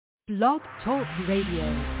Blog Talk Radio.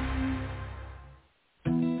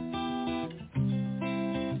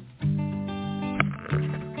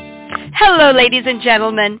 Hello, ladies and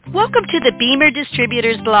gentlemen. Welcome to the BEMER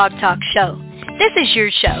Distributors Blog Talk Show. This is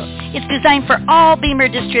your show. It's designed for all BEMER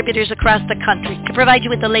distributors across the country to provide you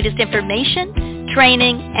with the latest information,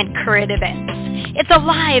 training, and current events. It's a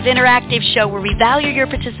live, interactive show where we value your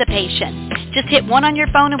participation. Just hit 1 on your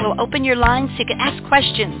phone and we'll open your lines so you can ask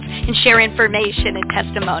questions and share information and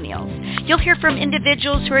testimonials. You'll hear from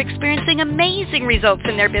individuals who are experiencing amazing results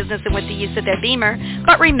in their business and with the use of their BEMER.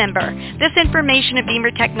 But remember, this information of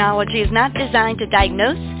BEMER technology is not designed to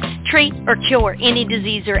diagnose, treat, or cure any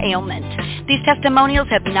disease or ailment. These testimonials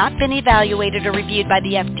have not been evaluated or reviewed by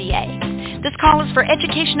the FDA. This call is for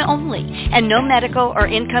education only, and no medical or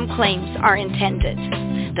income claims are intended.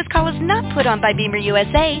 This call is not put on by BEMER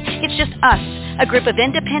USA. It's just us, a group of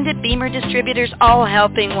independent BEMER distributors all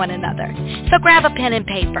helping one another. So grab a pen and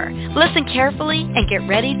paper, listen carefully, and get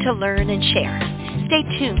ready to learn and share. Stay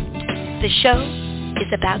tuned. The show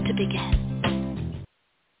is about to begin.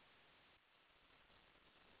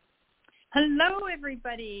 Hello,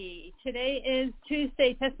 everybody. Today is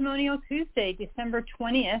Tuesday, Testimonial Tuesday, December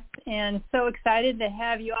 20th, and so excited to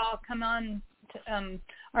have you all come on to,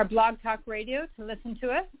 our Blog Talk Radio to listen to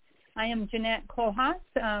us. I am Jeannette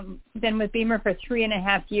been with BEMER for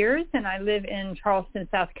 3.5 years, and I live in Charleston,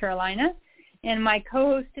 South Carolina. And my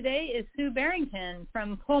co-host today is Sue Barrington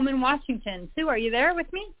from Pullman, Washington. Sue, are you there with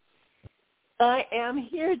me? I am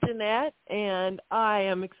here, Jeannette, and I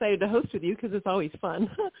am excited to host with you because it's always fun.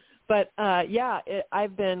 But,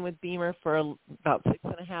 I've been with BEMER for about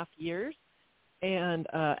 6.5 years and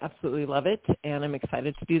absolutely love it, and I'm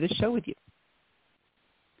excited to do this show with you.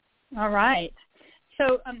 All right.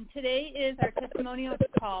 So today is our testimonial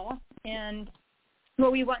call, and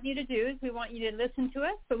what we want you to do is we want you to listen to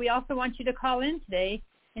us, but we also want you to call in today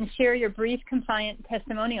and share your brief, compliant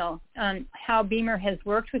testimonial on how BEMER has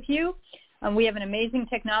worked with you. We have an amazing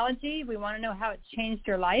technology. We want to know how it's changed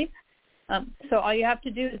your life. So all you have to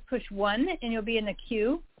do is push 1, and you'll be in the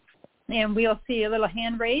queue, and we'll see a little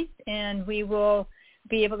hand raised, and we will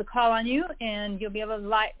be able to call on you, and you'll be able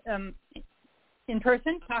to in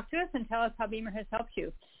person talk to us and tell us how BEMER has helped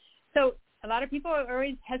you. So a lot of people are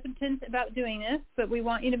always hesitant about doing this, but we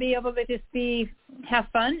want you to be able to just have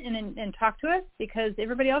fun and talk to us, because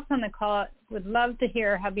everybody else on the call would love to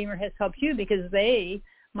hear how BEMER has helped you, because they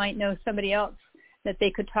might know somebody else that they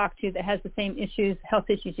could talk to that has the same issues, health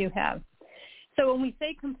issues you have. So when we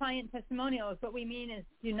say compliant testimonials, what we mean is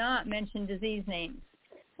do not mention disease names.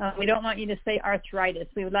 We don't want you to say arthritis.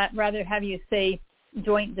 We would rather have you say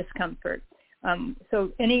joint discomfort.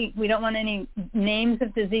 We don't want any names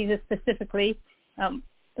of diseases specifically.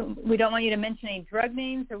 We don't want you to mention any drug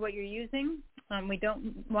names or what you're using. We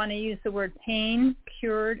don't want to use the word pain,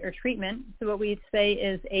 cured, or treatment. So what we say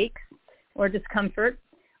is aches or discomfort,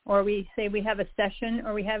 or we say we have a session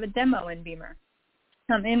or we have a demo in BEMER.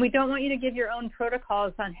 And we don't want you to give your own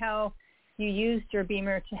protocols on how you used your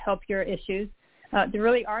BEMER to help your issues. There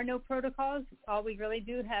really are no protocols. All we really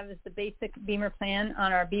do have is the basic BEMER plan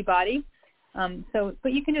on our B-Body.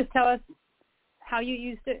 But you can just tell us how you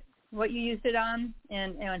used it, what you used it on,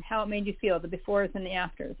 and how it made you feel, the befores and the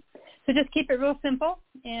afters. So just keep it real simple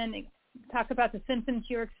and talk about the symptoms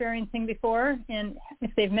you were experiencing before and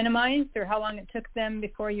if they've minimized or how long it took them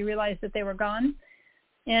before you realized that they were gone.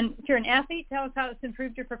 And if you're an athlete, tell us how it's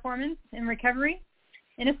improved your performance in recovery.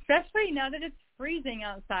 And especially now that it's freezing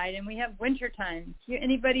outside and we have winter time. If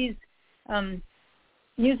anybody's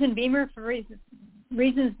using BEMER for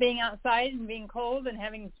reasons being outside and being cold and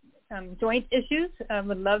having joint issues,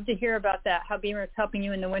 would love to hear about that, how BEMER is helping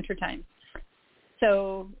you in the wintertime.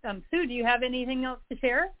 So, Sue, do you have anything else to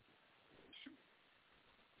share?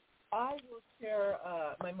 I will share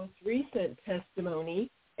my most recent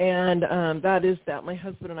testimony, and that is that my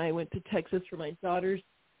husband and I went to Texas for my daughter's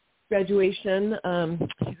graduation.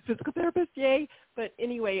 She's a physical therapist, yay. But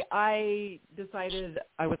anyway, I decided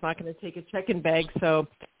I was not going to take a check-in bag, so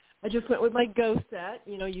I just went with my Go set,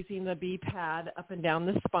 using the B pad up and down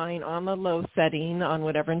the spine on the low setting on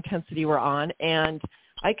whatever intensity we're on. And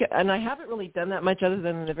I haven't really done that much other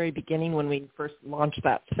than in the very beginning when we first launched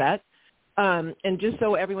that set. And just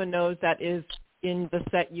so everyone knows, that is in the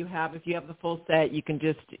set you have. If you have the full set, you can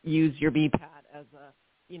just use your B pad as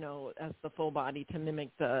as the full body to mimic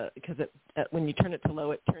because when you turn it to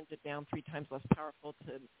low, it turns it down 3 times less powerful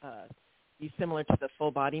to be similar to the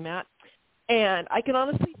full body mat. And I can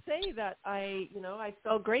honestly say that I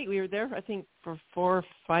felt great. We were there, I think, for 4 or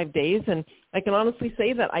 5 days, and I can honestly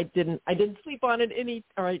say that I didn't sleep on it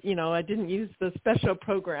I didn't use the special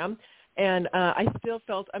program. And I still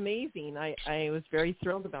felt amazing. I was very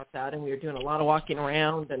thrilled about that, and we were doing a lot of walking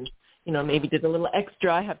around and, maybe did a little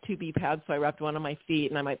extra. I have 2 bee pads, so I wrapped one on my feet,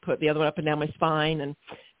 and I might put the other one up and down my spine,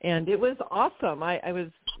 and it was awesome. I was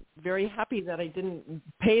very happy that I didn't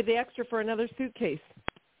pay the extra for another suitcase.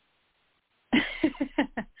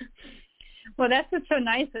 Well, that's what's so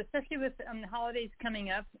nice, especially with the holidays coming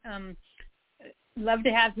up. Love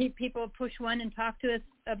to have people push one and talk to us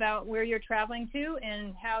about where you're traveling to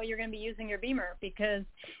and how you're going to be using your BEMER, because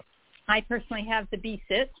I personally have the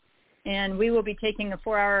B-Sit, and we will be taking a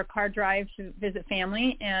 4-hour car drive to visit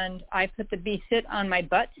family, and I put the B-Sit on my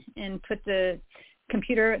butt and put the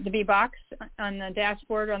computer, the B-Box, on the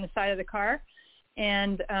dashboard on the side of the car,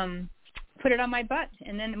 and put it on my butt.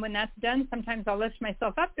 And then when that's done, sometimes I'll lift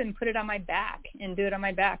myself up and put it on my back and do it on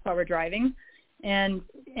my back while we're driving. And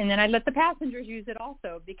then I let the passengers use it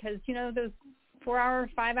also, because, those 4-hour,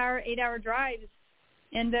 5-hour, 8-hour drives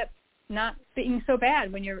end up not being so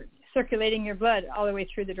bad when you're circulating your blood all the way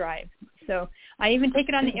through the drive. So I even take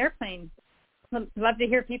it on the airplane. Love to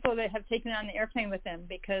hear people that have taken it on the airplane with them,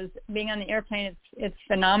 because being on the airplane, it's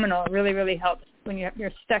phenomenal. It really, really helps when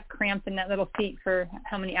you're stuck cramped in that little seat for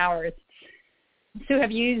how many hours. Sue,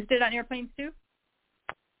 have you used it on airplanes too?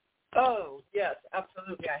 Oh, yes,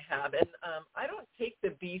 absolutely I have. And I don't take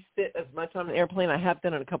the B-Sit as much on an airplane. I have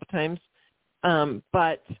done it a couple times.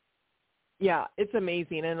 But, yeah, it's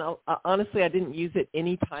amazing. And honestly, I didn't use it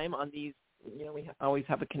any time on these. We always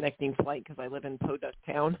have a connecting flight because I live in Podunk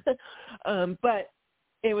Town. But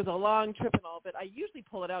it was a long trip and all. But I usually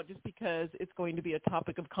pull it out just because it's going to be a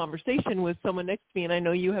topic of conversation with someone next to me. And I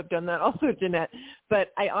know you have done that also, Jeannette.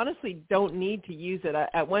 But I honestly don't need to use it.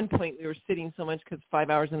 At one point, we were sitting so much because 5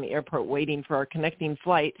 hours in the airport waiting for our connecting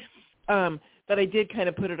flight. But I did kind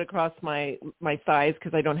of put it across my thighs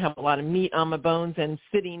because I don't have a lot of meat on my bones, and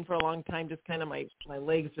sitting for a long time, just kind of my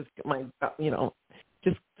legs, just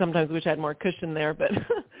just sometimes wish I had more cushion there, but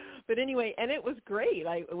but anyway, and it was great.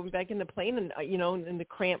 I went back in the plane, and in the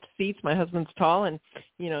cramped seats, my husband's tall, and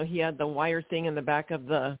he had the wire thing in the back of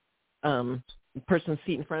the person's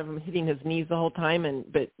seat in front of him, hitting his knees the whole time,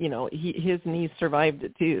 but his knees survived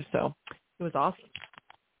it too, so it was awesome.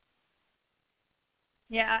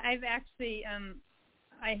 Yeah, I've actually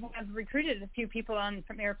I have recruited a few people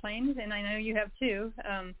from airplanes, and I know you have too.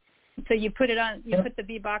 So you put the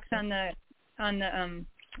B-Box on the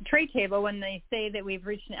tray table. When they say that we've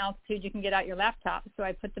reached an altitude, you can get out your laptop. So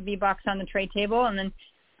I put the B-Box on the tray table, and then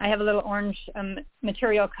I have a little orange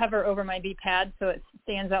material cover over my B-pad so it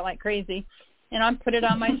stands out like crazy. And I'll put it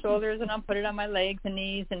on my shoulders, and I'll put it on my legs and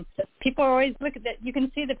knees. And people always look at that. You can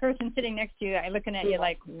see the person sitting next to you looking at you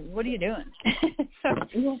like, what are you doing?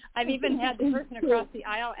 So I've even had the person across the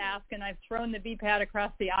aisle ask, and I've thrown the B-pad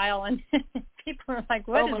across the aisle, and people are like,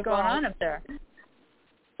 what is going on up there?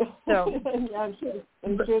 So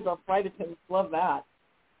I'm sure the flight attendants love that.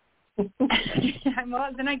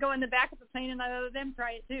 Well, then I go in the back of the plane and I let them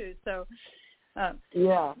try it too. So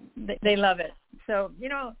they love it. So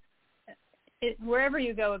wherever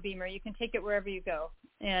you go, a BEMER, you can take it wherever you go,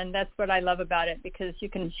 and that's what I love about it, because you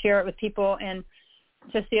can share it with people. And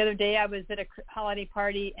just the other day, I was at a holiday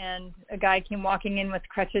party, and a guy came walking in with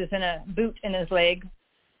crutches and a boot in his leg.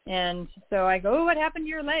 And so I go, what happened to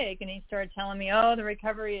your leg? And he started telling me, the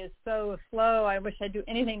recovery is so slow. I wish I'd do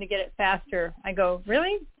anything to get it faster. I go,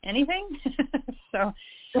 really? Anything? So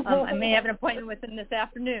I may have an appointment with him this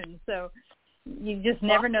afternoon. So you just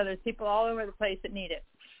never know. There's people all over the place that need it.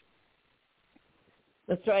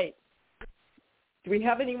 That's right. Do we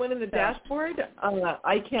have anyone in the dashboard?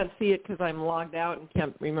 I can't see it because I'm logged out and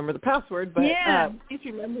can't remember the password. But please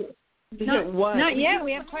remember. Not yet.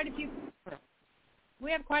 We have quite a few.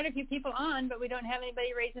 We have quite a few people on, but we don't have anybody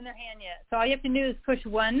raising their hand yet. So all you have to do is push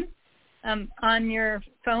 1 on your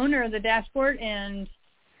phone or the dashboard, and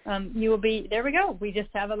you will be, there we go. We just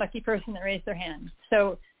have a lucky person that raised their hand.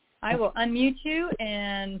 So I will unmute you,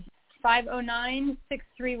 and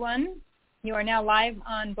 509-631. You are now live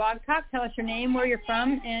on Blog Talk. Tell us your name, where you're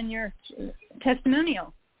from, and your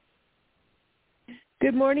testimonial.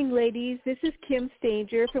 Good morning, ladies. This is Kim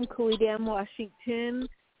Stanger from Cooley Dam, Washington,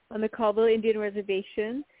 on the Colville Indian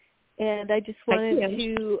Reservation, and I just wanted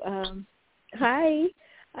to, I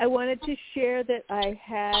wanted to share that I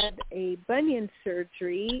had a bunion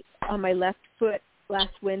surgery on my left foot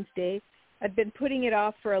last Wednesday. I'd been putting it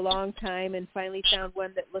off for a long time and finally found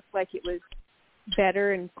one that looked like it was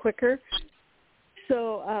better and quicker.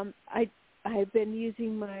 So I've been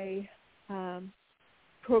using my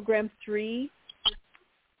Program 3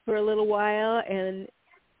 for a little while, and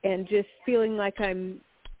just feeling like I'm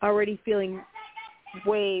already feeling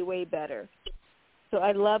way, way better. So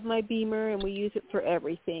I love my BEMER, and we use it for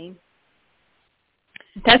everything.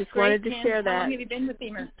 That's just great, wanted to Kim. share that. How long have you been with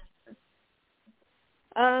BEMER?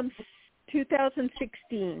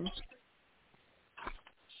 2016.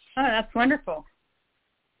 Oh, that's wonderful.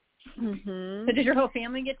 Mm-hmm. So did your whole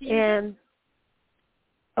family get to use it?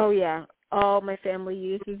 Oh, yeah. All my family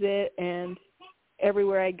uses it, and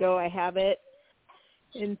everywhere I go, I have it.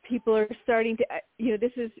 And people are starting to,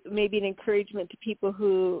 this is maybe an encouragement to people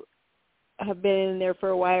who have been in there for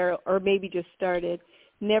a while or maybe just started.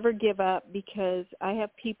 Never give up, because I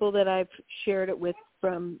have people that I've shared it with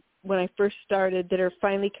from when I first started that are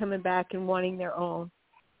finally coming back and wanting their own,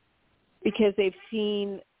 because they've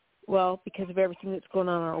seen, because of everything that's going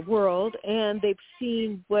on in our world, and they've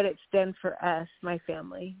seen what it's done for us, my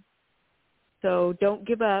family. So don't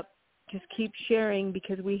give up. Just keep sharing,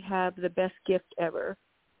 because we have the best gift ever.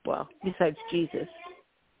 Well, besides Jesus.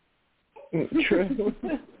 True.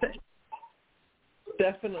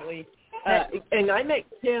 Definitely. And I met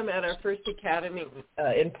Kim at our first academy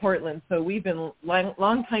in Portland, so we've been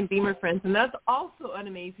long-time BEMER friends, and that's also an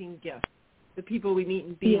amazing gift. The people we meet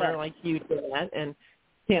in BEMER, like you, Jeannette, and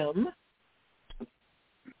Kim.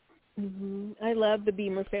 Mm-hmm. I love the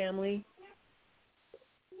BEMER family.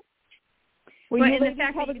 Well, and the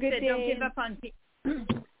fact that you said don't give up on people.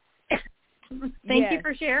 Thank you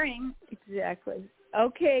for sharing. Exactly.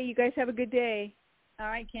 Okay, you guys have a good day. All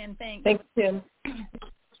right, Kim, thanks. Thanks, Kim.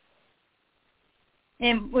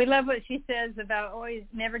 And we love what she says about always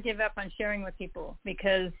never give up on sharing with people,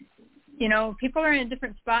 because, people are in a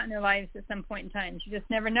different spot in their lives at some point in time. You just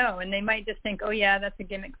never know. And they might just think, oh, yeah, that's a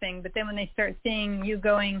gimmick thing. But then when they start seeing you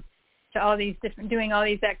going to all these doing all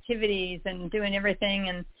these activities and doing everything,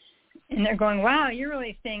 and they're going, wow, you're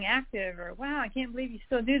really staying active, or wow, I can't believe you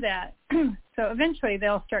still do that. So eventually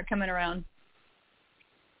they'll start coming around.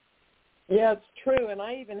 Yeah, it's true. And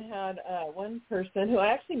I even had one person who I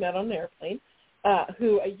actually met on an airplane,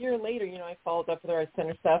 who a year later, I followed up with her, I sent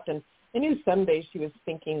her stuff, and I knew someday she was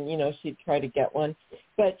thinking, she'd try to get one.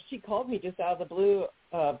 But she called me just out of the blue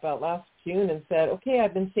about last June and said, okay,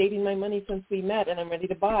 I've been saving my money since we met, and I'm ready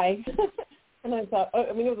to buy. And I thought,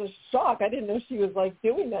 it was a shock. I didn't know she was,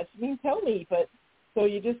 doing that. She didn't tell me. But so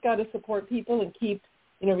you just got to support people and keep,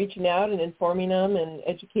 reaching out and informing them and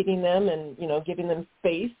educating them and, giving them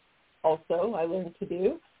space also, I learned to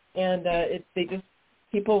do. And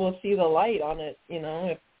people will see the light on it,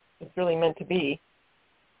 if it's really meant to be.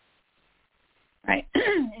 Right.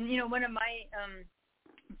 And, one of my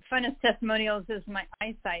funnest testimonials is my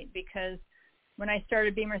eyesight, because when I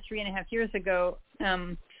started BEMER 3.5 years ago,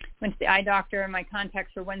 went to the eye doctor and my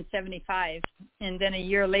contacts were 175, and then a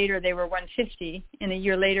year later they were 150, and a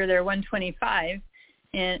year later they're 125,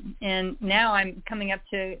 and now I'm coming up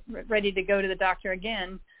to ready to go to the doctor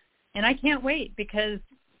again, and I can't wait, because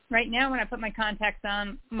right now when I put my contacts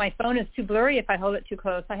on, my phone is too blurry if I hold it too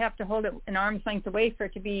close. I have to hold it an arm's length away for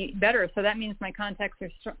it to be better, so that means my contacts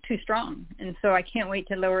are too strong, and so I can't wait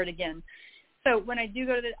to lower it again. So when I do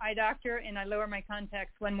go to the eye doctor and I lower my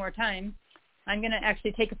contacts one more time, I'm going to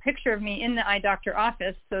actually take a picture of me in the eye doctor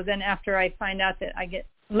office, so then after I find out that I get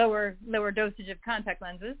lower dosage of contact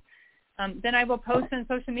lenses, then I will post on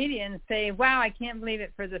social media and say, wow, I can't believe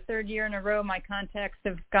it. For the third year in a row, my contacts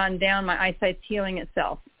have gone down. My eyesight's healing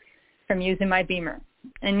itself from using my BEMER.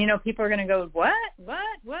 And, people are going to go, what?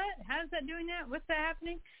 How's that doing that? What's that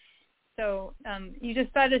happening? So you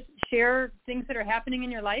just got to share things that are happening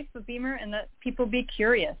in your life with BEMER and let people be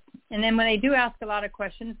curious. And then when they do ask a lot of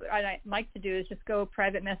questions, what I like to do is just go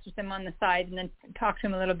private message them on the side and then talk to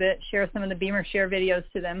them a little bit, share some of the BEMER share videos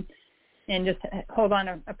to them, and just hold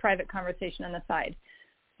on a private conversation on the side.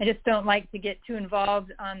 I just don't like to get too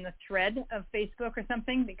involved on the thread of Facebook or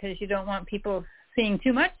something, because you don't want people seeing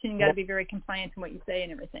too much, and you got to be very compliant in what you say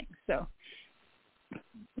and everything. So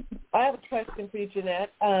I have a question for you,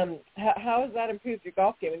 Jeannette. How has that improved your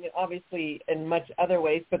golf game? I mean, obviously in much other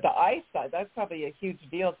ways, but the eyesight, that's probably a huge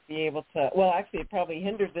deal to be able to, well, actually it probably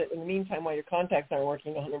hinders it in the meantime while your contacts aren't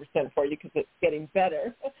working 100% for you, because it's getting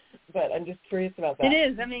better. But I'm just curious about that.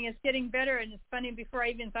 It is. I mean, it's getting better, and it's funny, before I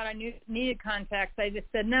even thought I needed contacts, I just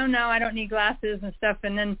said, no, I don't need glasses and stuff,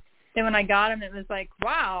 and then when I got them, it was like,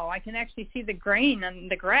 wow, I can actually see the grain on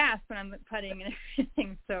the grass when I'm putting and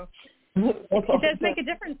everything, so it does make a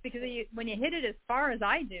difference, because when you hit it as far as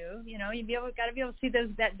I do, you got to be able to see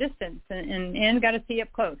that distance, and got to see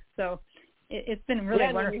up close. So it's been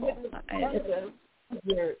really wonderful.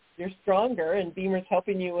 You're stronger, and BEMER's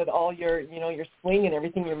helping you with all your your swing and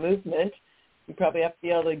everything, your movement. You probably have to be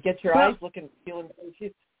able to get your eyes looking, feeling.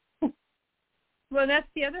 Well, that's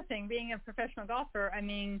the other thing. Being a professional golfer, I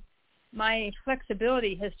mean, my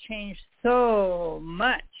flexibility has changed so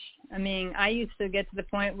much. I mean, I used to get to the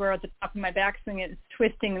point where at the top of my backswing it's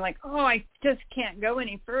twisting like, oh, I just can't go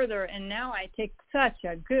any further. And now I take such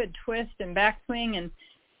a good twist and backswing,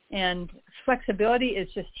 and flexibility is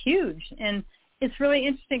just huge. And it's really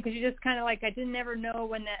interesting because you just kind of like, I didn't ever know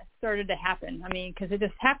when that started to happen. I mean, because it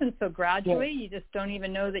just happens so gradually, you just don't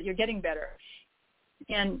even know that you're getting better.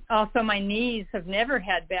 And also my knees have never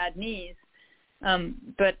had bad knees,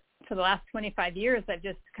 but for the last 25 years, I've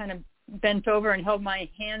just kind of bent over and held my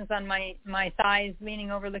hands on my thighs, leaning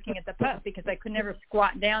over, looking at the putt, because I could never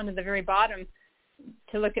squat down to the very bottom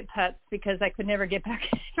to look at putts because I could never get back.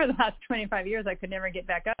 For the last 25 years, I could never get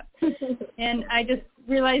back up. And I just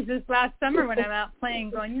realized this last summer when I'm out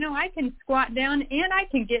playing, going, I can squat down and I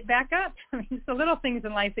can get back up. I mean, it's the little things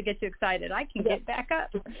in life that get you excited. I can get back up.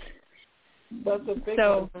 That's a big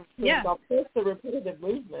one. Yeah. It's the repetitive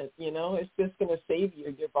movement, it's just going to save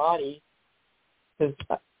your body. Because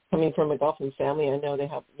coming from a golfing family, I know they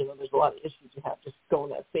have, there's a lot of issues you have just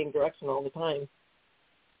going that same direction all the time.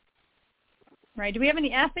 Right. Do we have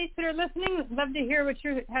any athletes that are listening? I'd love to hear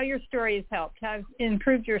how your story has helped. Have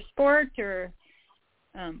improved your sport or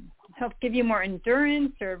helped give you more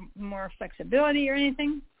endurance or more flexibility or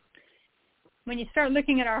anything? When you start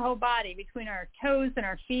looking at our whole body, between our toes and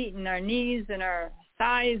our feet and our knees and our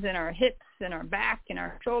thighs and our hips and our back and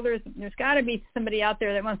our shoulders, there's got to be somebody out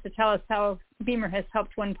there that wants to tell us how BEMER has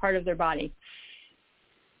helped one part of their body.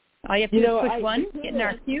 All you have to do is push one, get in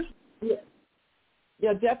our queue.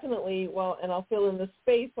 Yeah, definitely. Well, and I'll fill in the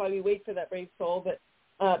space while we wait for that brave soul. But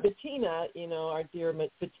Bettina, our dear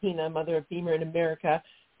Bettina, mother of BEMER in America,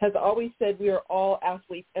 has always said we are all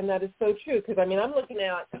athletes, and that is so true. Because I'm looking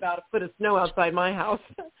at about a foot of snow outside my house,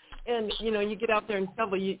 and you get out there and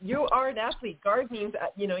shovel. You are an athlete. Gardening,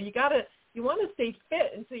 you want to stay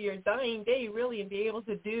fit until your dying day, really, and be able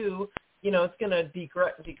to do. It's going to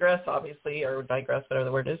digress, obviously, or digress, whatever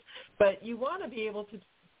the word is. But you want to be able to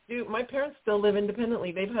do. My parents still live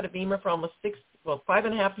independently. They've had a BEMER for almost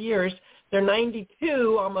 5.5 years. They're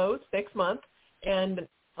 92 almost next month, and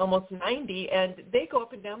almost 90, and they go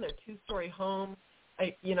up and down their 2-story home.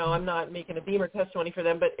 I'm not making a BEMER testimony for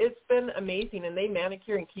them, but it's been amazing, and they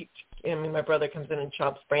manicure and keep. My brother comes in and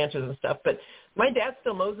chops branches and stuff, but my dad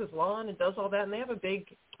still mows his lawn and does all that, and they have a big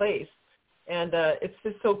place, and it's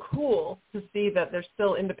just so cool to see that they're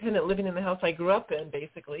still independent, living in the house I grew up in,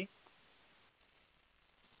 basically.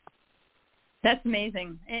 That's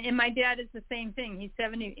amazing. And my dad is the same thing.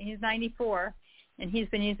 He's 94. And he's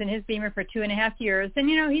been using his BEMER for 2.5 years. And,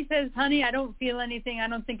 he says, honey, I don't feel anything. I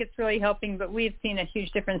don't think it's really helping, but we've seen a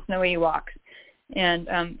huge difference in the way he walks. And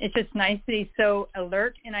it's just nice that he's so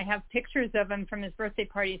alert. And I have pictures of him from his birthday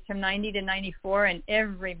parties from 90 to 94, and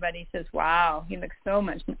everybody says, wow, he looks so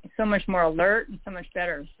much more alert and so much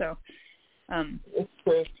better. So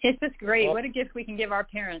it's just great. What a gift we can give our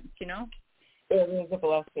parents, It is a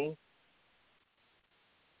blessing.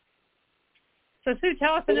 So, Sue,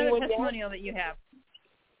 tell us another testimonial that you have.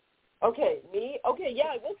 Okay, me? Okay, yeah,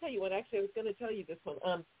 I will tell you one. Actually, I was going to tell you this one.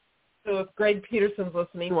 So if Greg Peterson's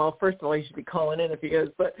listening, well, first of all, he should be calling in if he is,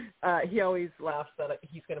 but he always laughs that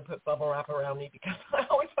he's going to put bubble wrap around me because I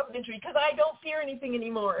always have an injury because I don't fear anything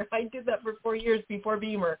anymore. I did that for 4 years before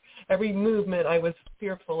BEMER. Every movement, I was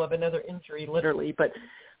fearful of another injury, literally. But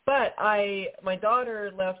my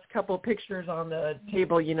daughter left a couple of pictures on the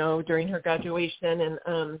table, during her graduation,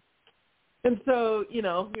 and so,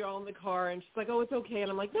 we're all in the car, and she's like, oh, it's okay. And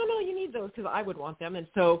I'm like, no, you need those because I would want them. And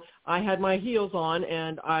so I had my heels on,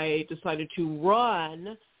 and I decided to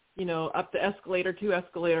run, up the escalator,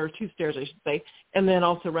 2 stairs, I should say, and then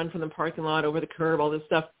also run from the parking lot over the curb, all this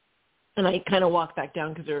stuff. And I kind of walked back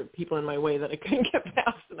down because there were people in my way that I couldn't get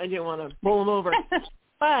past, and I didn't want to roll them over.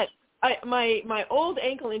 But my old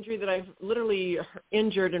ankle injury that I've literally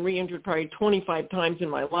injured and re-injured probably 25 times in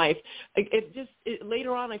my life,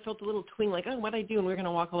 later on I felt a little twing like, oh, what'd I do? And we were going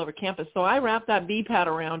to walk all over campus. So I wrapped that V-pad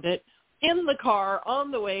around it in the car on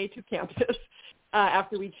the way to campus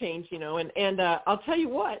after we changed, And I'll tell you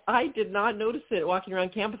what, I did not notice it walking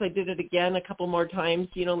around campus. I did it again a couple more times,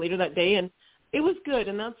 later that day, and it was good.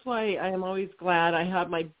 And that's why I am always glad I have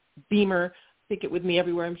my BEMER. Take it with me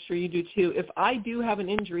everywhere. I'm sure you do too. If I do have an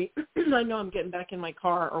injury, I know I'm getting back in my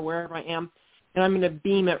car or wherever I am, and I'm going to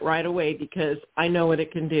beam it right away because I know what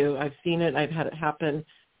it can do. I've seen it. I've had it happen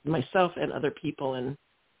myself and other people, and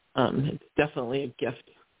it's definitely a gift.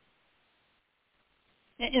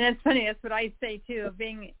 And that's funny. That's what I say too. Of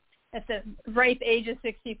being at the ripe age of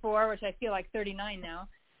 64, which I feel like 39 now.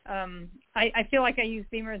 I feel like I use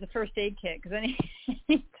BEMER as a first aid kit because any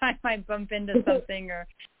time I bump into something or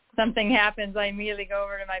something happens, I immediately go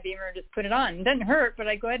over to my BEMER and just put it on. It doesn't hurt, but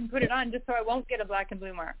I go ahead and put it on just so I won't get a black and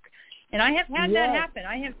blue mark. And I have had that happen.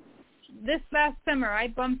 This last summer, I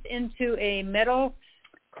bumped into a metal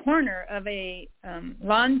corner of a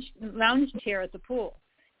lounge chair at the pool,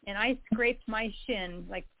 and I scraped my shin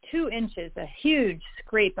like 2 inches, a huge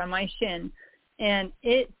scrape on my shin, and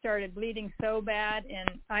it started bleeding so bad, and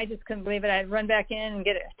I just couldn't believe it. I'd run back in and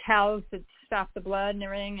get towels to stop the blood and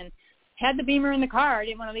everything, and had the BEMER in the car. I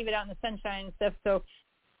didn't want to leave it out in the sunshine and stuff, so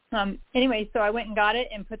anyway, so I went and got it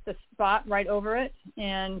and put the spot right over it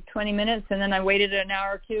in 20 minutes, and then I waited an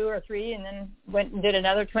hour or 2 or 3, and then went and did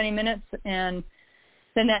another 20 minutes, and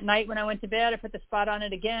then that night when I went to bed, I put the spot on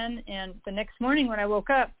it again, and the next morning when I woke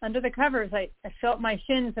up, under the covers, I felt my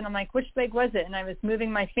shins, and I'm like, which leg was it? And I was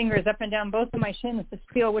moving my fingers up and down both of my shins to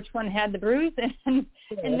feel which one had the bruise, and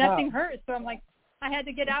nothing hurt. So I'm like, I had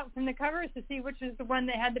to get out from the covers to see which was the one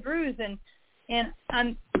that had the bruise, and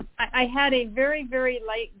I had a very, very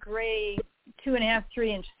light gray 2.5,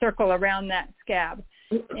 3-inch circle around that scab,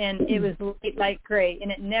 and it was light gray,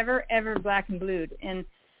 and it never, ever black and blued. And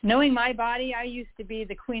knowing my body, I used to be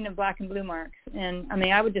the queen of black and blue marks. And, I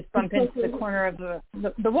mean, I would just bump into the corner of the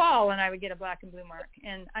wall, and I would get a black and blue mark.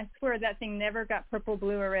 And I swear that thing never got purple,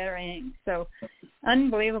 blue, or red or anything. So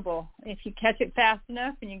unbelievable. If you catch it fast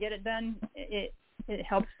enough and you get it done, it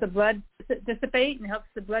helps the blood dissipate and helps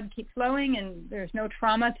the blood keep flowing, and there's no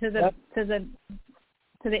trauma to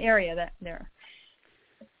the area that there.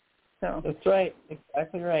 So that's right,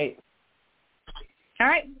 exactly right. All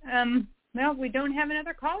right. Well, we don't have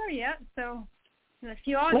another caller yet, so if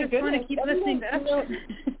you all just want to keep listening to us,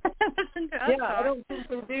 listen to us. Yeah, I don't think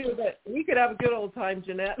we do, but we could have a good old time,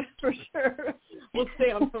 Jeannette, for sure. We'll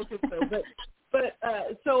stay on focus though.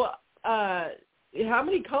 So how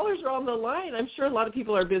many callers are on the line? I'm sure a lot of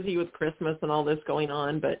people are busy with Christmas and all this going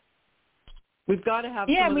on, but we've got to have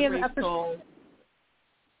some we of the have great calls.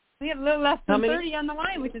 We have a little less than 30 on the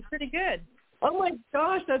line, which is pretty good. Oh my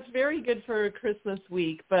gosh, that's very good for Christmas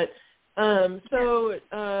week. But let's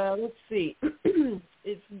see.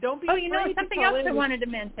 Don't be afraid something else I wanted to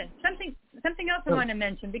mention. Something else I wanted to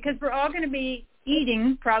mention, because we're all going to be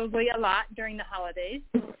eating probably a lot during the holidays,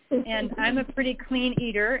 and I'm a pretty clean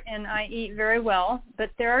eater, and I eat very well.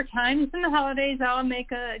 But there are times in the holidays I'll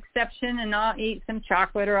make an exception, and I'll eat some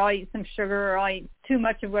chocolate, or I'll eat some sugar, or I'll eat too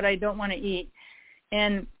much of what I don't want to eat.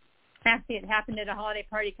 And actually, it happened at a holiday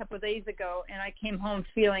party a couple of days ago, and I came home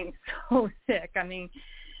feeling so sick. I mean,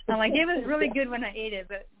 I'm like, it was really good when I ate it,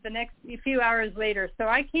 but the next few hours later. So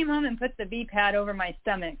I came home and put the V-pad over my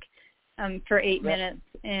stomach for 8 minutes,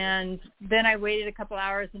 and then I waited a couple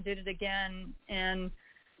hours and did it again, and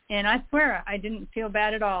I swear I didn't feel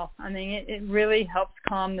bad at all. I mean, it really helps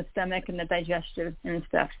calm the stomach and the digestion and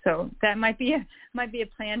stuff. So that might be a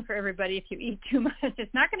plan for everybody if you eat too much.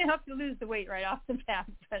 It's not going to help you lose the weight right off the bat,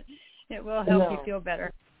 but it will help you feel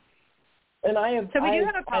better. And we do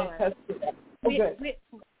have a caller.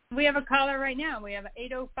 We have a caller right now. We have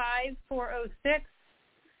 805-406.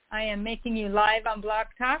 I am making you live on Blog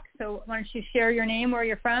Talk, so why don't you share your name, where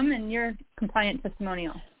you're from, and your compliant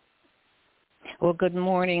testimonial. Well, good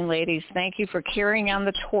morning, ladies. Thank you for carrying on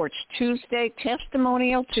the torch. Tuesday,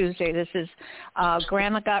 Testimonial Tuesday. This is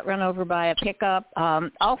Grandma got run over by a pickup,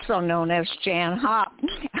 also known as Jan Hop.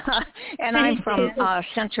 And I'm from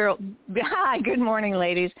Central. Hi, good morning,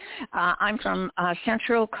 ladies. I'm from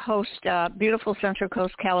Central Coast, beautiful Central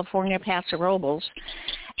Coast, California, Paso Robles.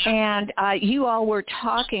 And you all were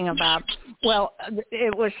talking about, well,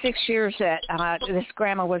 it was 6 years that this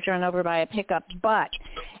grandma was run over by a pickup, but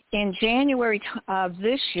in January of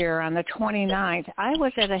this year, on the 29th, I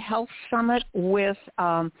was at a health summit with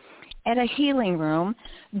at a healing room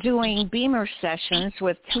doing BEMER sessions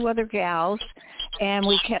with 2 other gals, and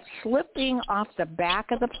we kept slipping off the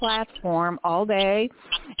back of the platform all day.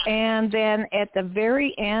 And then at the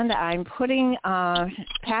very end, I'm packing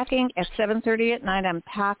at 7:30 at night. I'm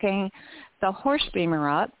packing the horse BEMER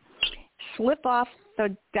up, slip off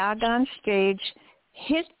the doggone stage,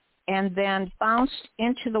 hit, and then bounced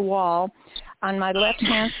into the wall on my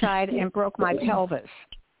left-hand side and broke my pelvis.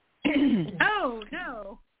 Oh,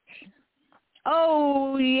 no.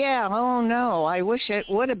 Oh, yeah. Oh, no. I wish it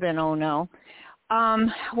would have been oh, no.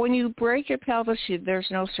 When you break your pelvis, there's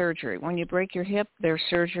no surgery. When you break your hip, there's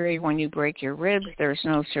surgery. When you break your ribs, there's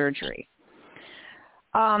no surgery.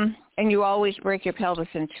 And you always break your pelvis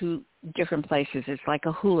in 2 different places. It's like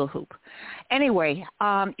a hula hoop. Anyway,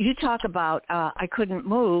 you talk about I couldn't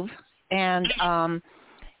move, and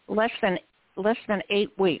less than 8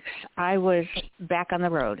 weeks, I was back on the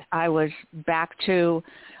road. I was back to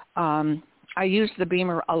I used the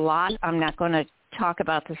BEMER a lot. I'm not going to talk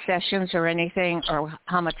about the sessions or anything or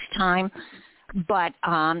how much time. But,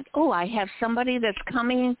 I have somebody that's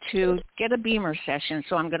coming to get a BEMER session,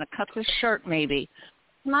 so I'm going to cut this short maybe.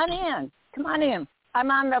 Come on in. I'm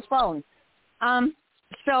on the phone.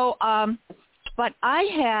 But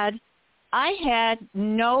I had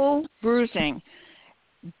no bruising.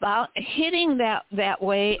 About hitting that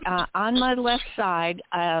way on my left side,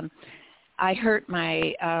 I hurt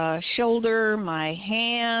my shoulder, my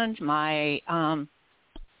hand, my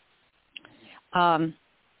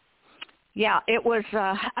it was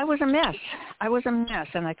I was a mess.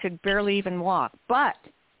 And I could barely even walk. But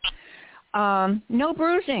no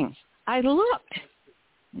bruising. I looked.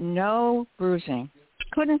 No bruising.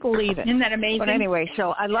 Couldn't believe it. Isn't that amazing? But anyway,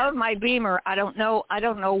 so I love my BEMER. I don't know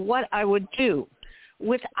what I would do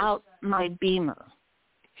without my BEMER.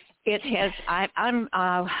 It has. I'm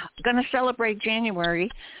going to celebrate January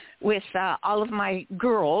with all of my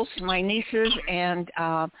girls, my nieces, and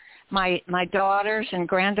my daughters and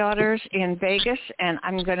granddaughters in Vegas, and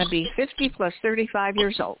I'm going to be 50 plus 35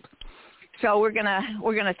 years old. So we're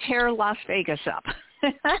gonna tear Las Vegas up.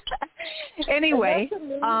 Anyway,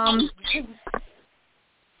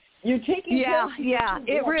 you're taking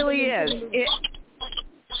it really is.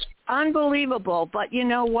 Unbelievable. But you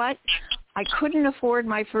know what? I couldn't afford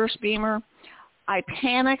my first BEMER. I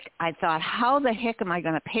panicked. I thought, how the heck am I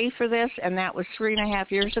going to pay for this? And that was 3.5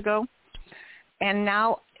 years ago. And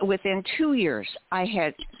now, within 2 years, I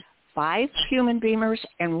had 5 human BEMERs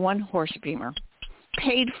and 1 horse BEMER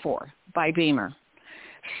paid for by BEMER.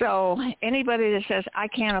 So anybody that says, I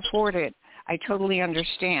can't afford it, I totally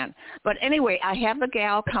understand. But anyway, I have a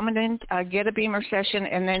gal coming in, get a BEMER session,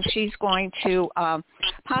 and then she's going to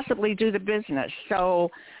possibly do the business. So,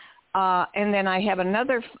 and then I have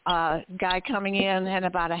another guy coming in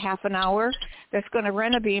about a half an hour that's going to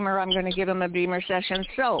rent a BEMER. I'm going to give him a BEMER session.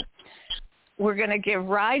 So we're going to give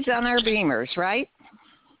rides on our BEMERs, right?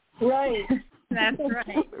 Right. That's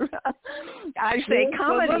right. I say,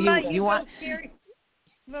 come on, you want...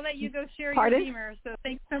 We'll let you go share Pardon? your BEMER. So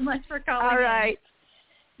thanks so much for calling. All right.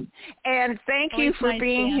 And thank you for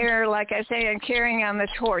being here, like I say, and carrying on the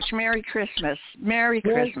torch. Merry Christmas. Merry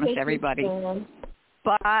Christmas, everybody.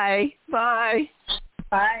 Bye. Bye.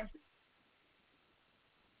 Bye.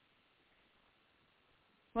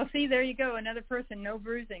 Well, see, there you go. Another person, no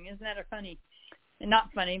bruising. Isn't that funny? And not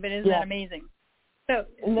funny, but isn't that amazing? So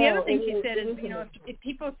the other thing she said is, if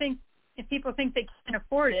people think they can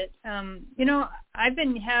afford it, I've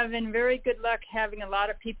been having very good luck having a lot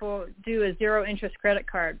of people do a zero interest credit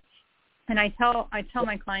card. And I tell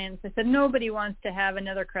my clients, I said, nobody wants to have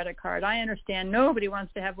another credit card. I understand nobody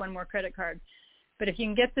wants to have one more credit card. But if you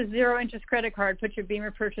can get the zero interest credit card, put your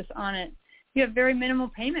BEMER purchase on it, you have very minimal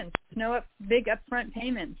payments, no big upfront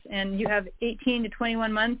payments, and you have 18 to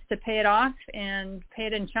 21 months to pay it off and pay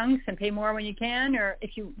it in chunks and pay more when you can. Or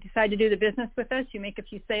if you decide to do the business with us, you make a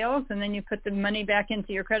few sales and then you put the money back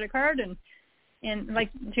into your credit card. And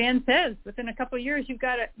like Jan says, within a couple of years, you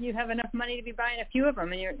have enough money to be buying a few of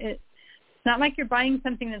them. And it's not like you're buying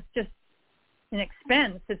something that's just an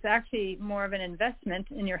expense. It's actually more of an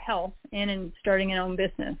investment in your health and in starting an own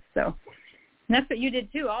business. So. And that's what you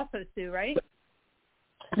did too also, Sue, right?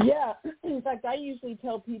 Yeah. In fact, I usually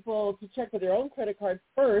tell people to check with their own credit card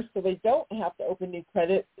first so they don't have to open new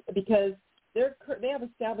credit because they have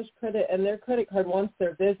established credit and their credit card wants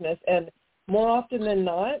their business. And more often than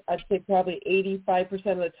not, I'd say probably 85%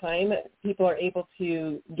 of the time, people are able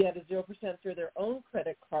to get a 0% through their own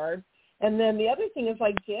credit card. And then the other thing is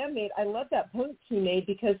like Jan made, I love that point she made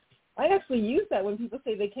because I actually use that when people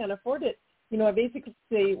say they can't afford it. I basically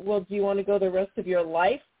say, well, do you want to go the rest of your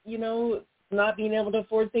life, not being able to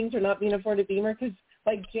afford things or not being able to afford a BEMER? Because,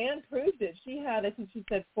 like, Jan proved it. She had, I think she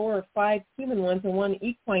said 4 or 5 human ones and 1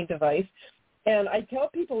 equine device. And I tell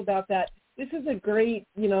people about that. This is a great,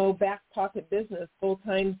 back pocket business,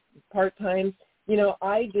 full-time, part-time.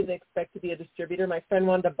 I didn't expect to be a distributor. My friend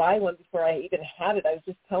wanted to buy one before I even had it. I was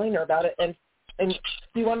just telling her about it. And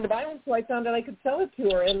she wanted to buy one, so I found out I could sell it to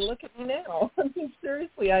her, and look at me now. I mean,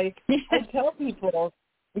 seriously, I tell people,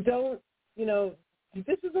 this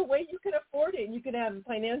is a way you can afford it, and you can have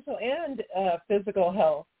financial and physical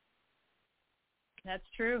health. That's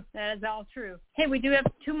true. That is all true. Hey, we do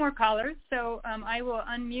have 2 more callers, so I will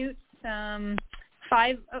unmute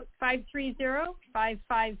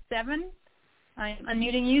 530-557. I'm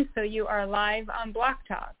unmuting you, so you are live on Block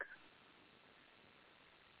Talk.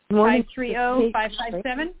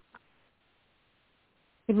 530-557.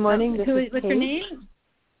 Good morning. This is what's Kate. your name?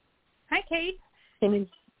 Hi, Kate.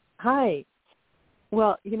 Hi.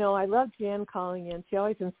 Well, I love Jan calling in. She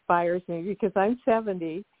always inspires me because I'm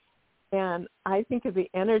 70, And I think of the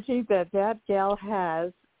energy that gal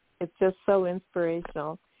has, it's just so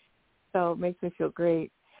inspirational. So it makes me feel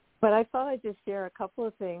great. But I thought I'd just share a couple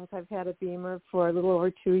of things. I've had a BEMER for a little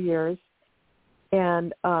over 2 years.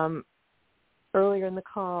 And earlier in the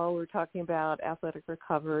call, we were talking about athletic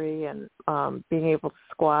recovery and being able to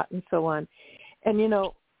squat and so on. And, you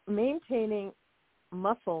know, maintaining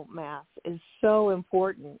muscle mass is so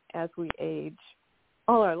important as we age,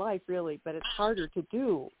 all our life really, but it's harder to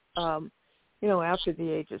do, you know, after the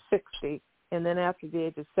age of 60 and then after the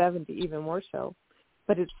age of 70 even more so.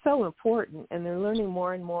 But it's so important, and they're learning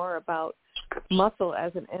more and more about muscle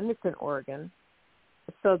as an endocrine organ,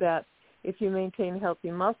 so that if you maintain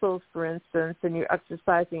healthy muscles, for instance, and you're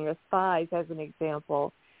exercising your thighs as an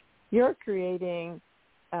example, you're creating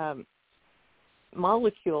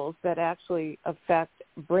molecules that actually affect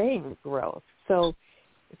brain growth. So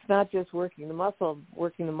it's not just working the muscle.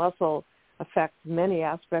 Working the muscle affects many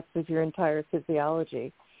aspects of your entire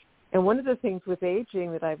physiology. And one of the things with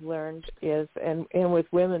aging that I've learned is, and with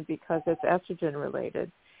women because it's estrogen related,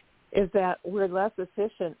 is that we're less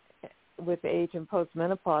efficient with age and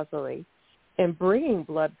postmenopausally in bringing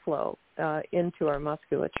blood flow into our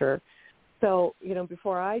musculature. So, you know,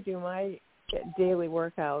 before I do my daily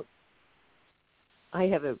workout, I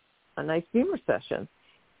have a nice BEMER session,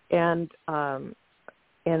 and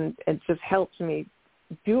it just helps me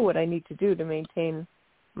do what I need to do to maintain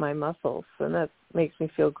my muscles, and that makes me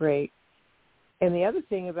feel great. And the other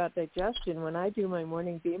thing about digestion, when I do my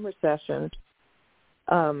morning BEMER session,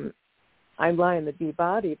 I lie in the B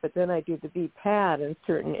body, but then I do the B pad in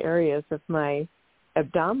certain areas of my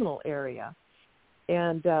abdominal area.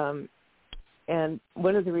 And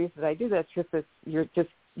one of the reasons I do that is because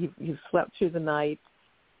you've slept through the night,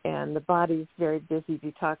 and the body's very busy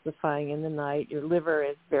detoxifying in the night. Your liver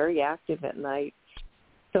is very active at night.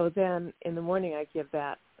 So then in the morning I give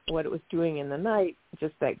that, what it was doing in the night,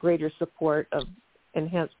 just that greater support of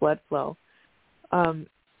enhanced blood flow. And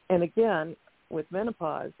again, with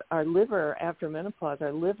menopause, after menopause,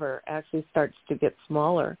 our liver actually starts to get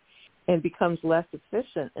smaller and becomes less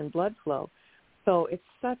efficient in blood flow. So it's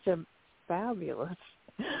such a fabulous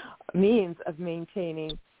means of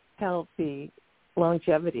maintaining healthy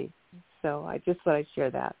longevity. So I just thought I'd share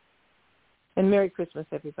that. And Merry Christmas,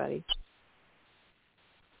 everybody.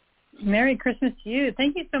 Merry Christmas to you.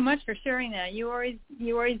 Thank you so much for sharing that. You always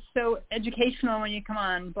so educational when you come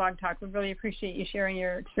on Blog Talk. We really appreciate you sharing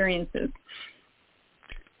your experiences.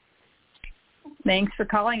 Thanks for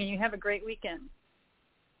calling, and you have a great weekend.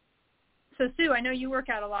 So, Sue, I know you work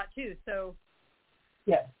out a lot too. So,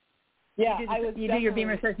 yes, yeah, you do your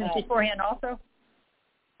BEMER sessions beforehand also.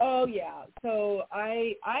 Oh yeah. So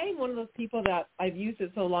I'm one of those people that I've used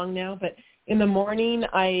it so long now, but in the morning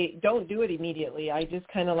I don't do it immediately. I just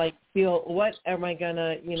kind of like feel, what am I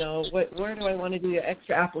gonna, where do I want to do the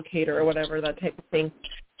extra applicator or whatever, that type of thing.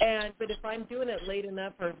 But if I'm doing it late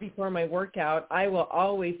enough or before my workout, I will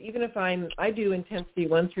always, even if I do intensity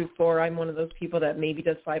 1 through 4, I'm one of those people that maybe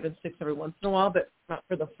does 5 and 6 every once in a while, but not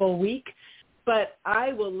for the full week. But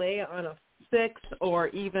I will lay on a 6 or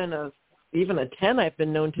even a 10 I've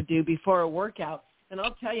been known to do before a workout. And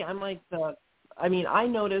I'll tell you, I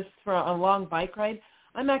noticed for a long bike ride,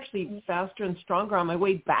 I'm actually faster and stronger on my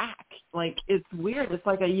way back. Like, it's weird. It's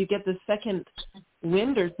like you get the second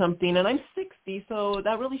wind or something. And I'm 60, so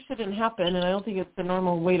that really shouldn't happen. And I don't think it's the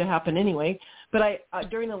normal way to happen anyway. But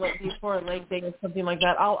before a leg day or something like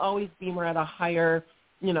that, I'll always BEMER at a higher,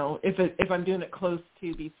 if I'm doing it close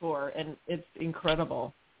to before. And it's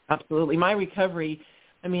incredible. Absolutely. My recovery,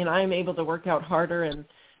 I'm able to work out harder,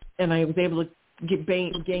 and I was able to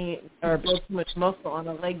gain or build so much muscle on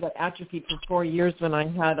a leg that atrophied for 4 years when I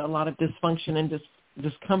had a lot of dysfunction and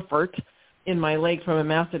discomfort in my leg from a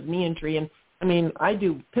massive knee injury. And I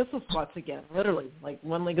do pistol squats again, literally, like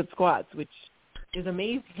one-legged squats, which is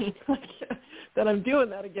amazing that I'm doing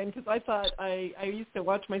that again, because I thought I used to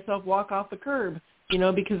watch myself walk off the curb,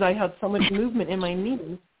 because I had so much movement in my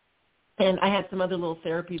knees. And I had some other little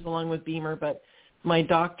therapies along with BEMER, but my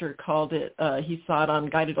doctor called it, he saw it on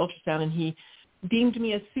guided ultrasound, and he deemed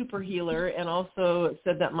me a super healer, and also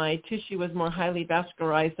said that my tissue was more highly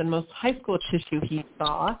vascularized than most high school tissue he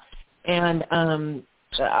saw. And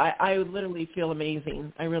I literally feel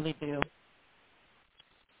amazing. I really do.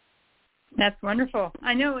 That's wonderful.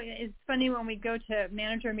 I know it's funny when we go to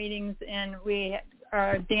manager meetings and we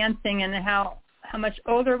are dancing, and how much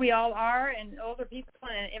older we all are, and older people,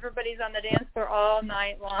 and everybody's on the dance floor all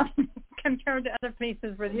night long compared to other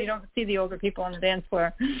places where you don't see the older people on the dance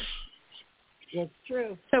floor. It's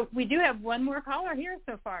true. So we do have one more caller here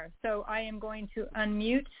so far. So I am going to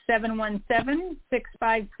unmute 717-656.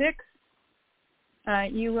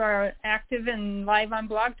 You are active and live on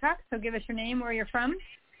Blog Talk, so give us your name, where you're from,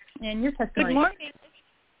 and your testimony. Good morning.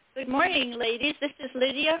 Good morning, ladies. This is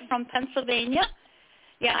Lydia from Pennsylvania.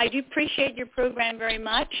 Yeah, I do appreciate your program very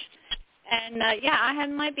much. And, I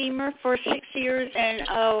had my BEMER for 6 years, and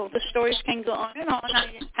the stories can go on and on.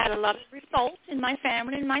 I had a lot of results in my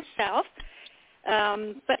family and myself.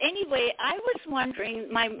 But anyway, I was wondering,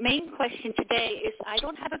 my main question today is I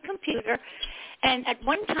don't have a computer, and at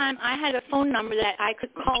one time I had a phone number that I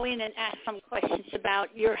could call in and ask some questions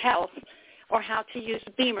about your health or how to use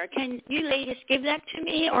BEMER. Can you ladies give that to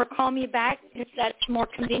me or call me back if that's more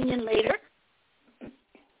convenient later?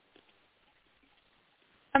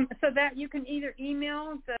 So that you can either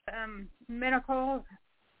email the medical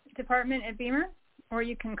department at BEMER, or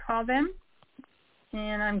you can call them.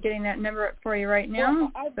 And I'm getting that number up for you right now.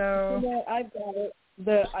 Well, I've got it.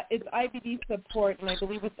 It's IBD support, and I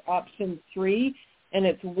believe it's option 3, and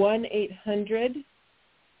it's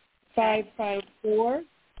 1-800-554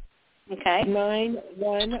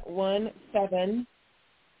 9117.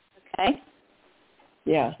 Okay.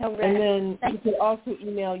 Yeah. Okay. And then you can also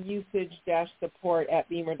email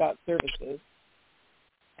usage-support@bemer.services.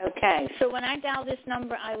 Okay. So when I dial this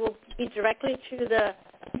number, I will be directly to the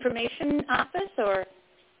information office, or?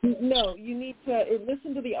 No, you need to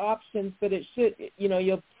listen to the options, but it should,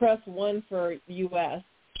 you'll press 1 for U.S.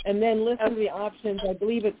 and then listen to the options. I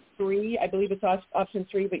believe it's 3. I believe it's option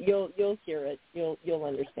 3, but you'll hear it. You'll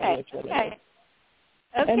understand which one it is. Okay,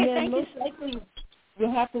 and then thank most you. likely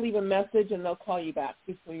you'll have to leave a message, and they'll call you back,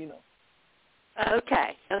 just so you know.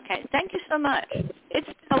 Okay. Thank you so much. It's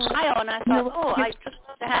been a while, and I thought, I just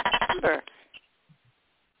want to have a number.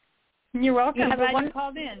 You're welcome. You Glad you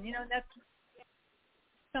called in. That's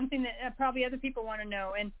something that probably other people want to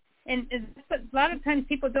know. And a lot of times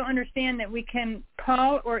people don't understand that we can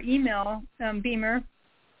call or email BEMER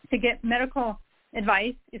to get medical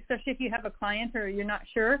advice, especially if you have a client or you're not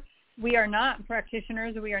sure. We are not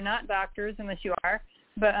practitioners. We are not doctors, unless you are.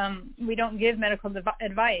 But we don't give medical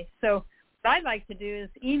advice. So what I'd like to do is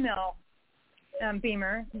email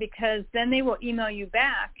BEMER, because then they will email you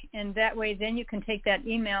back, and that way then you can take that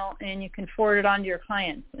email and you can forward it on to your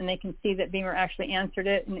clients, and they can see that BEMER actually answered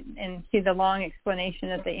it and see the long explanation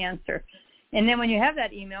that they answer. And then when you have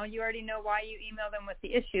that email, you already know why you email them with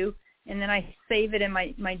the issue, and then I save it in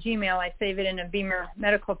my Gmail. I save it in a BEMER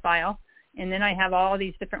medical file, and then I have all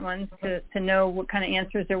these different ones to know what kind of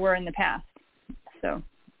answers there were in the past. So.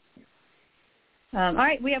 All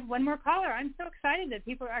right, we have one more caller. I'm so excited that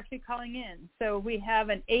people are actually calling in. So we have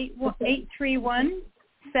an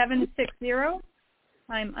 831-760.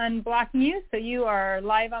 I'm unblocking you, so you are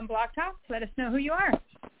live on Blog Talk. Let us know who you are.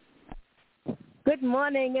 Good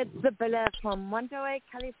morning. It's Isabella from Monterey,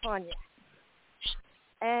 California.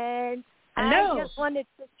 And hello. I just wanted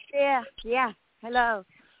to share. Yeah, hello.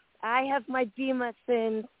 I have my BEMER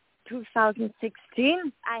since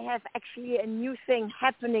 2016. I have actually a new thing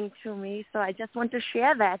happening to me, so I just want to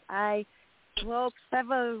share that. I broke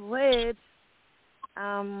several ribs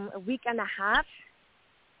a week and a half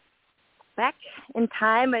back in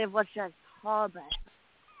time, and it was just horrible.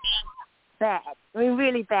 Bad. I mean,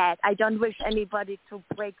 really bad. I don't wish anybody to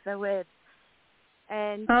break the ribs.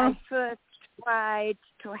 And I first tried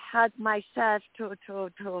to help myself to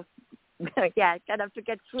kind of to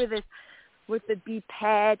get through this with the B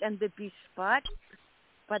pad and the B spot,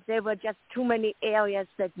 but there were just too many areas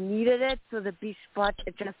that needed it. So the B spot,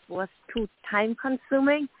 it just was too time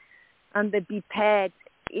consuming. On the B pad,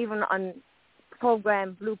 even on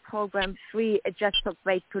Blue Program 3, it just took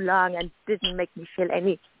way too long and didn't make me feel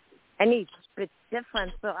any bit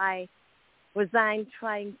different. So I resigned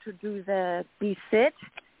trying to do the B sit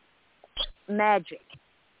magic.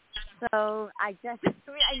 So I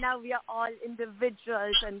know we are all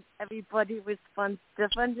individuals and everybody responds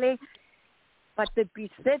differently, but the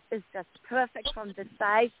B-sit is just perfect from the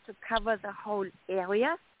size to cover the whole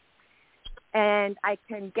area, and I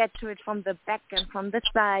can get to it from the back and from the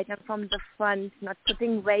side and from the front, not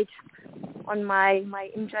putting weight on my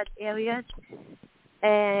injured areas.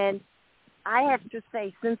 And I have to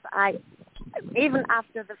say, even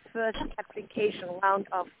after the first application round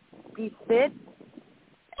of B-sit,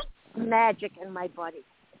 magic in my body.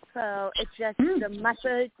 So it's just the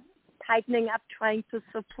muscles tightening up, trying to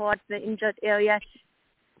support the injured area.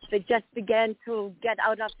 They just began to get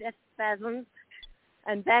out of their spasms,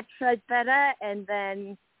 and that felt better. And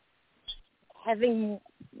then having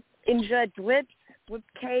injured rib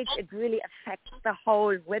cage, it really affects the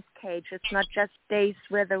whole rib cage. It's not just days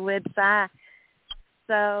where the ribs are.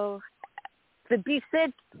 So the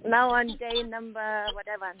B-sit now on day number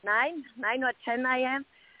 9 or 10 I am,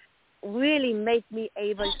 really made me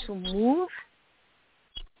able to move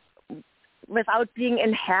without being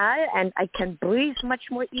in hell, and I can breathe much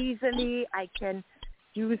more easily. I can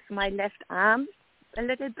use my left arm a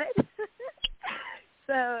little bit.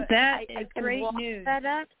 So that I is can great walk news.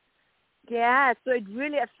 better. Yeah, so it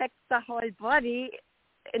really affects the whole body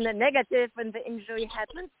in the negative when the injury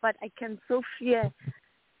happens, but I can so feel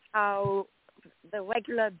how the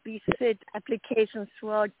regular B-Sit applications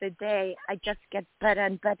throughout the day, I just get better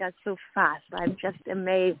and better so fast. I'm just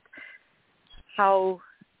amazed how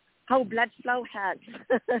blood flow helps.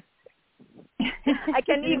 I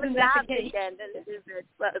can even laugh again a little bit,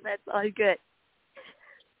 so that's all good.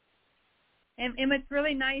 And what's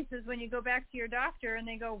really nice is when you go back to your doctor and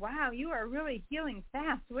they go, wow, you are really healing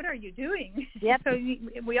fast. What are you doing? Yep. So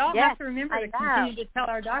we all have to remember to continue to tell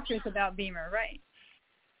our doctors about BEMER, right?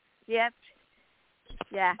 Yep.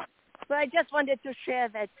 Yeah. So I just wanted to share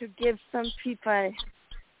that to give some people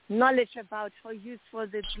knowledge about how useful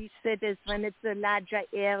the B-Sit is when it's a larger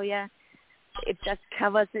area. It just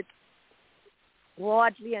covers it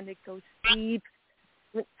broadly and it goes deep.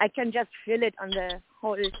 I can just feel it on the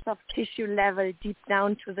whole soft tissue level, deep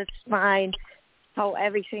down to the spine, how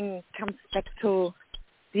everything comes back to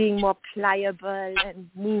being more pliable and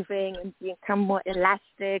moving and become more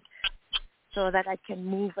elastic so that I can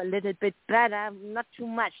move a little bit better, not too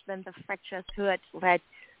much when the fractures hurt, but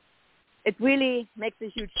it really makes a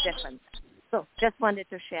huge difference. So just wanted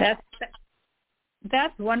to share that.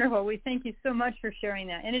 That's wonderful. We thank you so much for sharing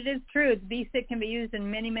that. And it is true. The B-Sit can be used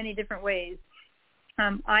in many, many different ways.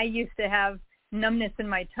 I used to have numbness in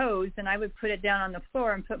my toes, and I would put it down on the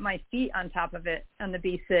floor and put my feet on top of it on the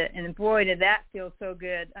B-Sit, and boy, did that feel so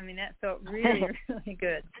good. I mean, that felt really, really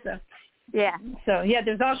good. So yeah,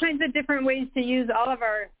 there's all kinds of different ways to use all of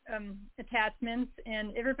our attachments,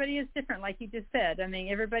 and everybody is different, like you just said. I mean,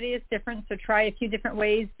 everybody is different, so try a few different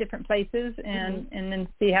ways, different places, and then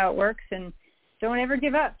see how it works. And don't ever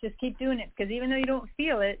give up. Just keep doing it, because even though you don't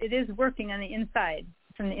feel it, it is working on the inside,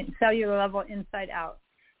 from the cellular level inside out.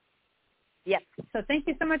 Yes. So thank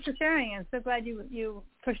you so much for sharing. I'm so glad you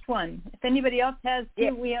pushed one. If anybody else has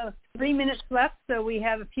two, we have 3 minutes left, so we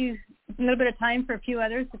have a little bit of time for a few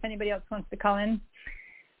others if anybody else wants to call in.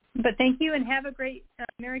 But thank you, and have a great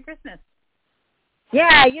Merry Christmas.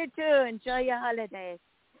 Yeah, you too. Enjoy your holidays.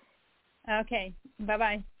 Okay.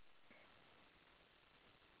 Bye-bye.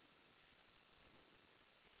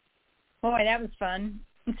 Boy, that was fun.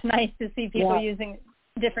 It's nice to see people using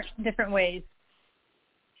different ways.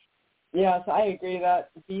 Yes, I agree. That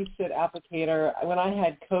B-Sit applicator, when I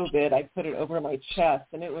had COVID, I put it over my chest,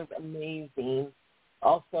 and it was amazing.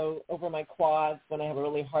 Also, over my quads when I have a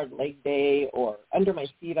really hard leg day, or under my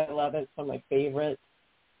feet, I love it. It's one of my favorites.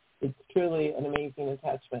 It's truly an amazing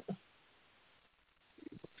attachment.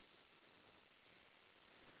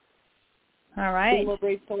 All right.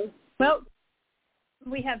 Well,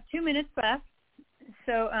 we have 2 minutes left,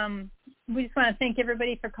 so we just want to thank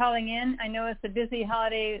everybody for calling in. I know it's a busy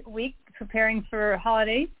holiday week, preparing for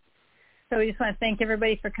holidays, so we just want to thank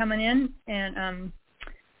everybody for coming in. And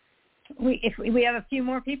if we have a few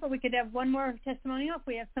more people, we could have one more testimonial. If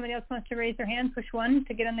we have somebody else wants to raise their hand, push one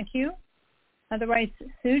to get on the queue. Otherwise,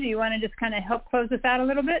 Sue, do you want to just kind of help close us out a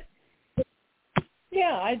little bit?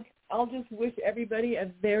 Yeah, I'll just wish everybody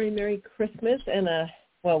a very Merry Christmas, and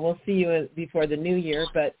we'll see you before the New Year,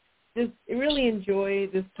 but just really enjoy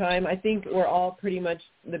this time. I think we're all pretty much,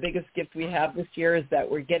 the biggest gift we have this year is that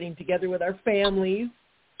we're getting together with our families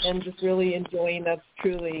and just really enjoying. That's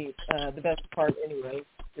truly the best part anyway,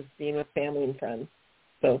 just being with family and friends.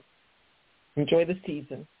 So enjoy the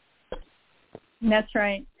season. That's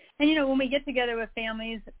right. And, when we get together with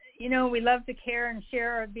families, we love to care and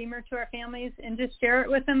share our BEMER to our families, and just share it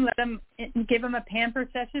with them. Give them a pamper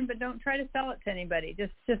session, but don't try to sell it to anybody.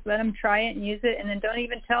 Just let them try it and use it, and then don't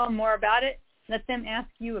even tell them more about it. Let them ask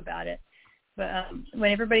you about it. But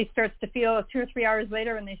when everybody starts to feel 2 or 3 hours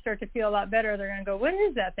later, when they start to feel a lot better, they're going to go, what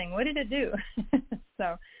is that thing? What did it do?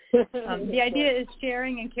 So the idea is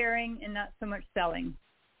sharing and caring, and not so much selling.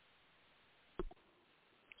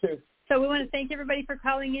 True. So we want to thank everybody for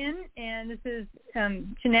calling in, and this is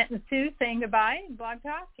Jeannette and Sue saying goodbye, Blog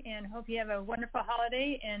Talk, and hope you have a wonderful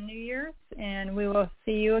holiday and New Year's, and we will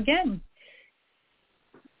see you again.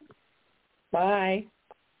 Bye.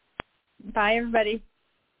 Bye, everybody.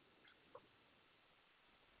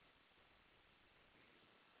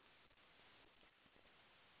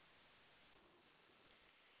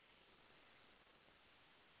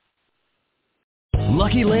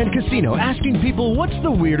 Lucky Land Casino, asking people, what's the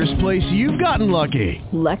weirdest place you've gotten lucky?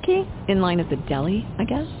 Lucky? In line at the deli, I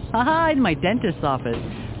guess? Aha, in my dentist's office.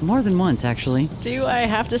 More than once, actually. Do I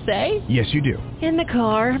have to say? Yes, you do. In the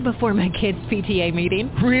car before my kids' PTA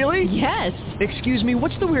meeting. Really? Yes. Excuse me,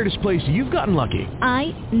 what's the weirdest place you've gotten lucky?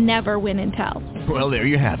 I never win and tell. Well, there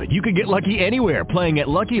you have it. You can get lucky anywhere, playing at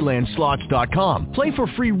LuckyLandSlots.com. Play for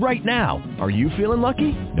free right now. Are you feeling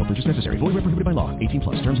lucky? No purchase necessary. Void where prohibited by law.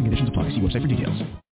 18+. Terms and conditions apply. See website for details.